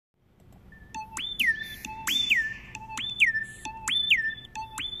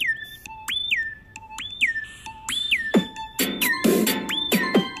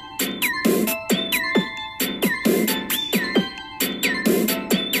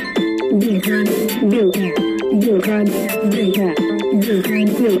Hey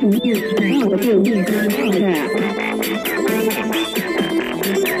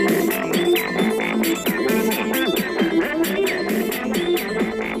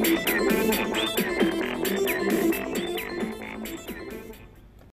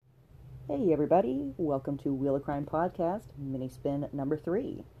everybody, welcome to Wheel of Crime Podcast, mini spin number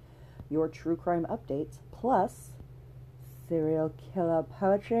 3. Your true crime updates, plus serial killer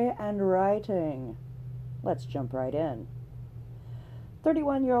poetry and writing. Let's jump right in.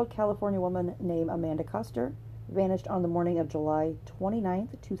 31-year-old California woman named Amanda Kuster vanished on the morning of July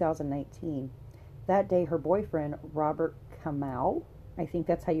 29th, 2019. That day, her boyfriend, Robert Kamau, I think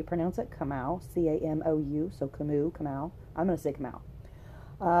that's how you pronounce it, Kamau, C-A-M-O-U, so Kamau, I'm going to say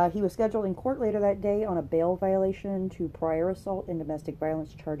Kamau. He was scheduled in court later that day on a bail violation to prior assault and domestic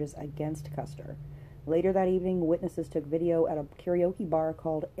violence charges against Kuster. Later that evening, witnesses took video at a karaoke bar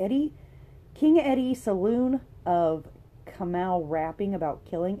called King Eddie Saloon of Kamau rapping about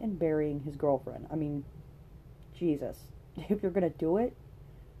killing and burying his girlfriend. I mean, Jesus. If you're going to do it,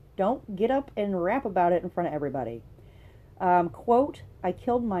 don't get up and rap about it in front of everybody. Quote, I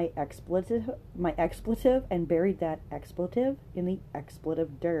killed my expletive and buried that expletive in the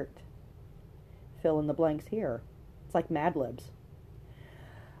expletive dirt. Fill in the blanks here. It's like Mad Libs.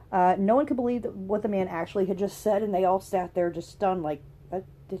 No one could believe what the man actually had just said, and they all sat there just stunned, like, what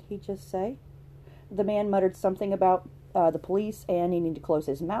did he just say? The man muttered something about the police and needing to close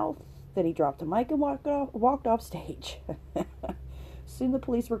his mouth. Then he dropped the mic and walked off stage. Soon the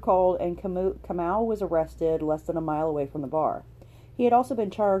police were called, and Kamau was arrested less than a mile away from the bar. He had also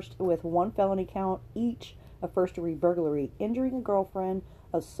been charged with 1 felony count each of first-degree burglary, injuring a girlfriend,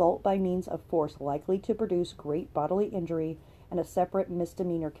 assault by means of force likely to produce great bodily injury, and a separate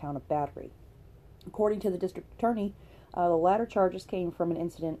misdemeanor count of battery. According to the district attorney, the latter charges came from an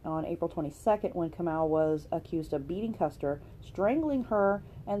incident on April 22nd when Kamau was accused of beating Kuster, strangling her,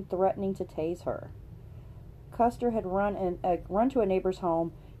 and threatening to tase her. Kuster had run to a neighbor's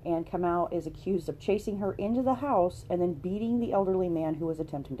home, and Kamau is accused of chasing her into the house and then beating the elderly man who was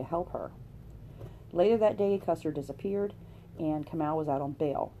attempting to help her. Later that day, Kuster disappeared, and Kamau was out on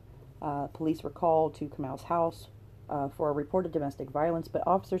bail. Police were called to Kamau's house for a reported domestic violence, but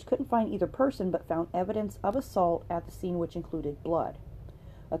officers couldn't find either person but found evidence of assault at the scene, which included blood.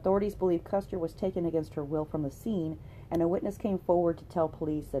 Authorities believe Kuster was taken against her will from the scene, and a witness came forward to tell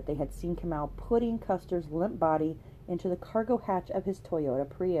police that they had seen Kamau putting Kuster's limp body into the cargo hatch of his Toyota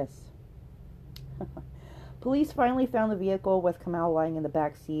Prius. Police finally found the vehicle with Kamau lying in the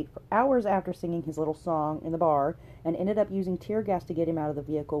back seat for hours after singing his little song in the bar, and ended up using tear gas to get him out of the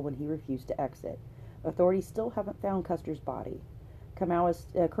vehicle when he refused to exit. Authorities still haven't found Kuster's body. Kamau is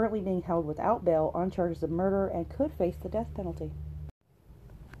currently being held without bail on charges of murder and could face the death penalty.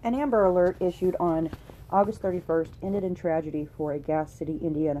 An Amber Alert issued on August 31st ended in tragedy for a Gas City,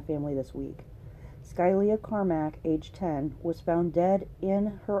 Indiana family this week. Skylia Carmack, age 10, was found dead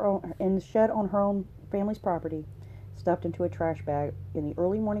in the shed on her own family's property, stuffed into a trash bag in the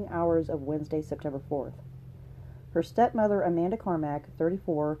early morning hours of Wednesday, September 4th. Her stepmother, Amanda Carmack,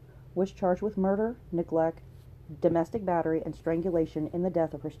 34, was charged with murder, neglect, domestic battery, and strangulation in the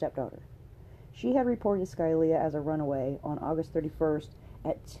death of her stepdaughter. She had reported Skylia as a runaway on August 31st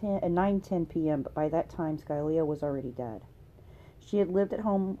at 9:10 p.m., but by that time, Skylia was already dead. She had lived at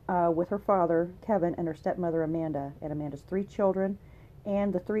home with her father, Kevin, and her stepmother, Amanda, and Amanda's 3 children,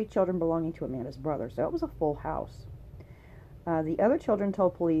 and the 3 children belonging to Amanda's brother, so it was a full house. The other children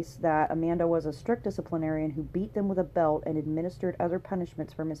told police that Amanda was a strict disciplinarian who beat them with a belt and administered other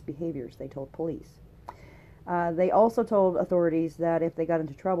punishments for misbehaviors, they told police. They also told authorities that if they got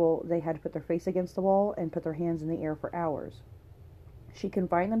into trouble, they had to put their face against the wall and put their hands in the air for hours. She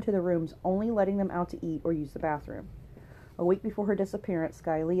confined them to the rooms, only letting them out to eat or use the bathroom. A week before her disappearance,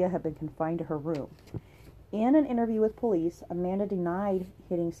 Skylia had been confined to her room. In an interview with police, Amanda denied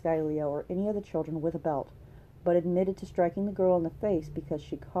hitting Skylia or any of the children with a belt, but admitted to striking the girl in the face because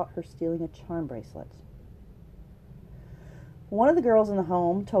she caught her stealing a charm bracelet. One of the girls in the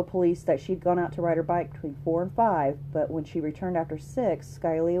home told police that she'd gone out to ride her bike between 4 and 5, but when she returned after 6,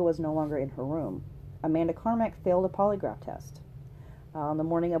 Skylia was no longer in her room. Amanda Carmack failed a polygraph test. On the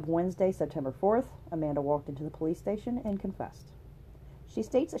morning of Wednesday, September 4th, Amanda walked into the police station and confessed. She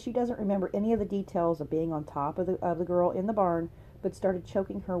states that she doesn't remember any of the details of being on top of the girl in the barn, but started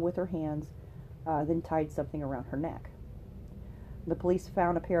choking her with her hands, then tied something around her neck. The police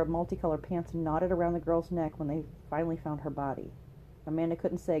found a pair of multicolored pants knotted around the girl's neck when they finally found her body. Amanda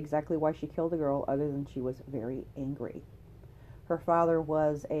couldn't say exactly why she killed the girl, other than she was very angry. Her father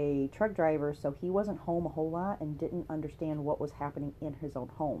was a truck driver, so he wasn't home a whole lot and didn't understand what was happening in his own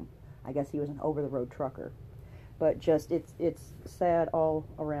home. I guess he was an over-the-road trucker. But just it's sad all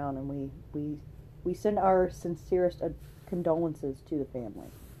around, and we send our sincerest condolences to the family.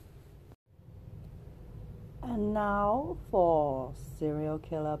 And now for serial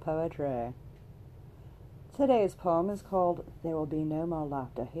killer poetry. Today's poem is called There Will Be No More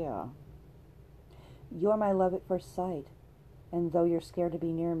Laughter Here. You're my love at first sight, and though you're scared to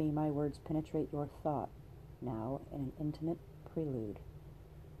be near me, my words penetrate your thought, now in an intimate prelude.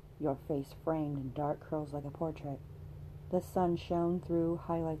 Your face framed in dark curls like a portrait. The sun shone through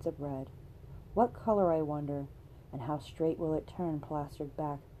highlights of red. What color, I wonder, and how straight will it turn plastered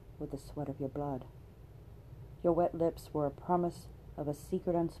back with the sweat of your blood? Your wet lips were a promise of a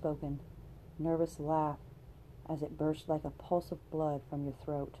secret unspoken, nervous laugh as it burst like a pulse of blood from your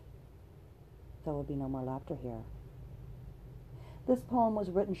throat. There will be no more laughter here. This poem was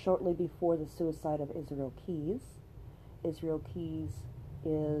written shortly before the suicide of Israel Keyes. Israel Keyes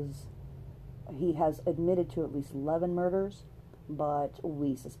he has admitted to at least 11 murders, but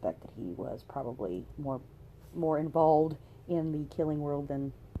we suspect that he was probably more involved in the killing world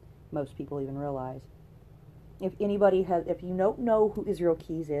than most people even realize. If you don't know who Israel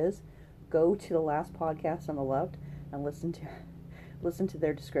Keyes is, go to the last podcast on the left and listen to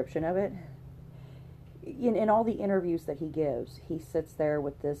their description of it. In all the interviews that he gives, he sits there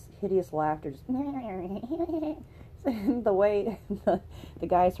with this hideous laughter, just the way the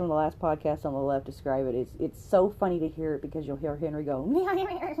guys from the last podcast on the left describe it, it's so funny to hear it, because you'll hear Henry go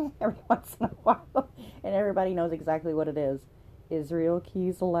every once in a while, and everybody knows exactly what it is. Israel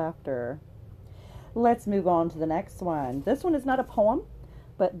Keyes laughter. Let's move on to the next one. This one is not a poem,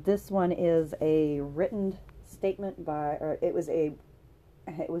 but this one is a written statement it was a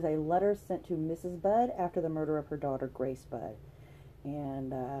letter sent to Mrs. Budd after the murder of her daughter, Grace Budd.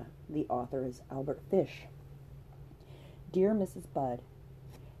 And the author is Albert Fish. Dear Mrs. Budd,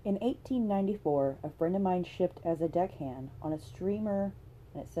 in 1894, a friend of mine shipped as a deckhand on a steamer,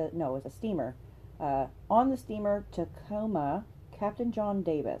 on the steamer Tacoma, Captain John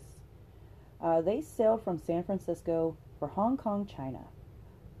Davis. They sailed from San Francisco for Hong Kong, China.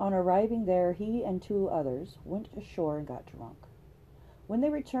 On arriving there, he and 2 others went ashore and got drunk. When they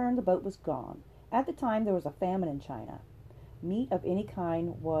returned, the boat was gone. At the time, there was a famine in China. Meat of any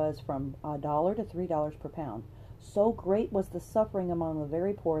kind was from $1 to $3 per pound. So great was the suffering among the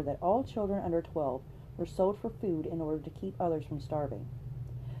very poor that all children under 12 were sold for food in order to keep others from starving.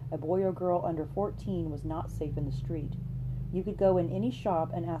 A boy or girl under 14 was not safe in the street. You could go in any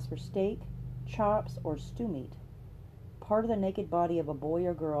shop and ask for steak, chops, or stew meat. Part of the naked body of a boy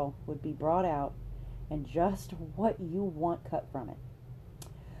or girl would be brought out, and just what you want cut from it.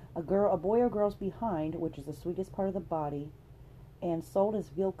 A boy or girl's behind, which is the sweetest part of the body, and sold as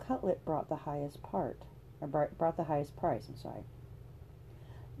veal cutlet, brought the highest price.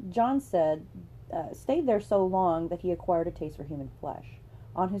 John stayed there so long that he acquired a taste for human flesh.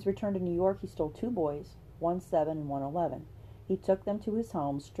 On his return to New York, he stole 2 boys, one 7 and one 11. He took them to his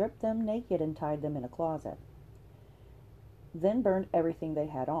home, stripped them naked, and tied them in a closet. Then burned everything they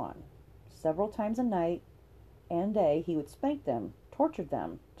had on. Several times a night and day, he would spank them, tortured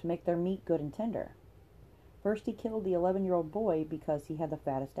them, to make their meat good and tender. First, he killed the 11-year-old boy because he had the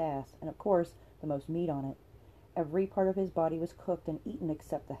fattest ass, and of course, the most meat on it. Every part of his body was cooked and eaten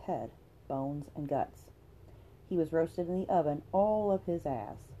except the head, bones, and guts. He was roasted in the oven, all of his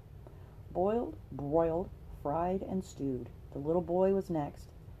ass. Boiled, broiled, fried, and stewed. The little boy was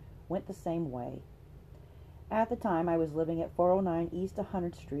next. Went the same way. At the time, I was living at 409 East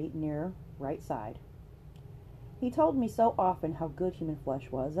 100th Street, near Right Side. He told me so often how good human flesh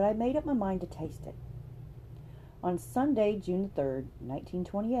was that I made up my mind to taste it. On Sunday, June 3rd,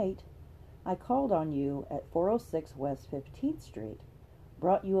 1928, I called on you at 406 West 15th Street,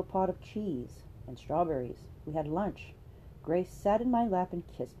 brought you a pot of cheese and strawberries. We had lunch. Grace sat in my lap and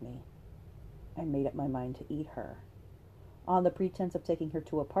kissed me. I made up my mind to eat her. On the pretense of taking her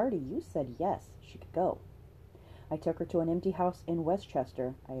to a party, you said yes, she could go. I took her to an empty house in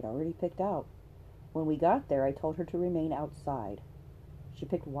Westchester I had already picked out. When we got there, I told her to remain outside. She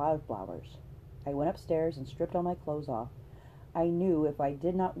picked wildflowers. I went upstairs and stripped all my clothes off. I knew if I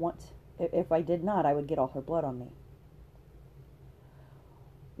did not, I would get all her blood on me.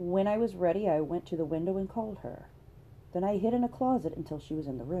 When I was ready, I went to the window and called her. Then I hid in a closet until she was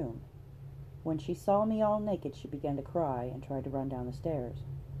in the room. When she saw me all naked, she began to cry and tried to run down the stairs.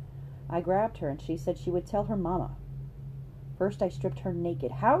 I grabbed her, and she said she would tell her mama. First, I stripped her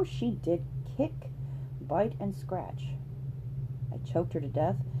naked. How she did kick, bite, and scratch. I choked her to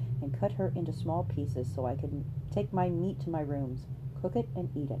death and cut her into small pieces so I could take my meat to my rooms, cook it, and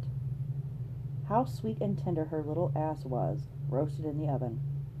eat it. How sweet and tender her little ass was, roasted in the oven.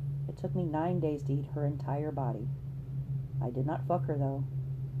 It took me 9 days to eat her entire body. I did not fuck her, though.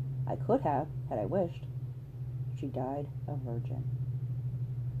 I could have, had I wished. She died a virgin.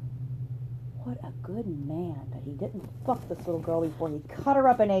 What a good man that he didn't fuck this little girl before he cut her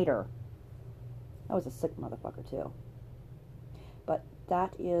up and ate her. That was a sick motherfucker, too. But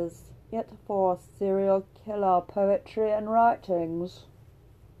that is it for serial killer poetry and writings.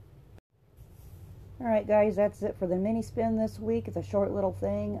 Alright guys, that's it for the mini spin this week. It's a short little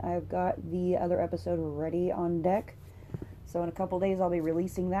thing. I've got the other episode ready on deck. So in a couple days I'll be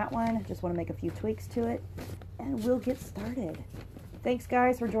releasing that one. Just want to make a few tweaks to it. And we'll get started. Thanks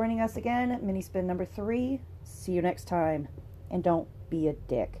guys for joining us again. Mini spin number 3. See you next time. And don't be a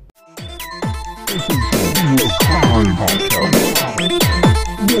dick.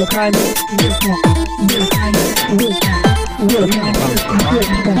 Real crime.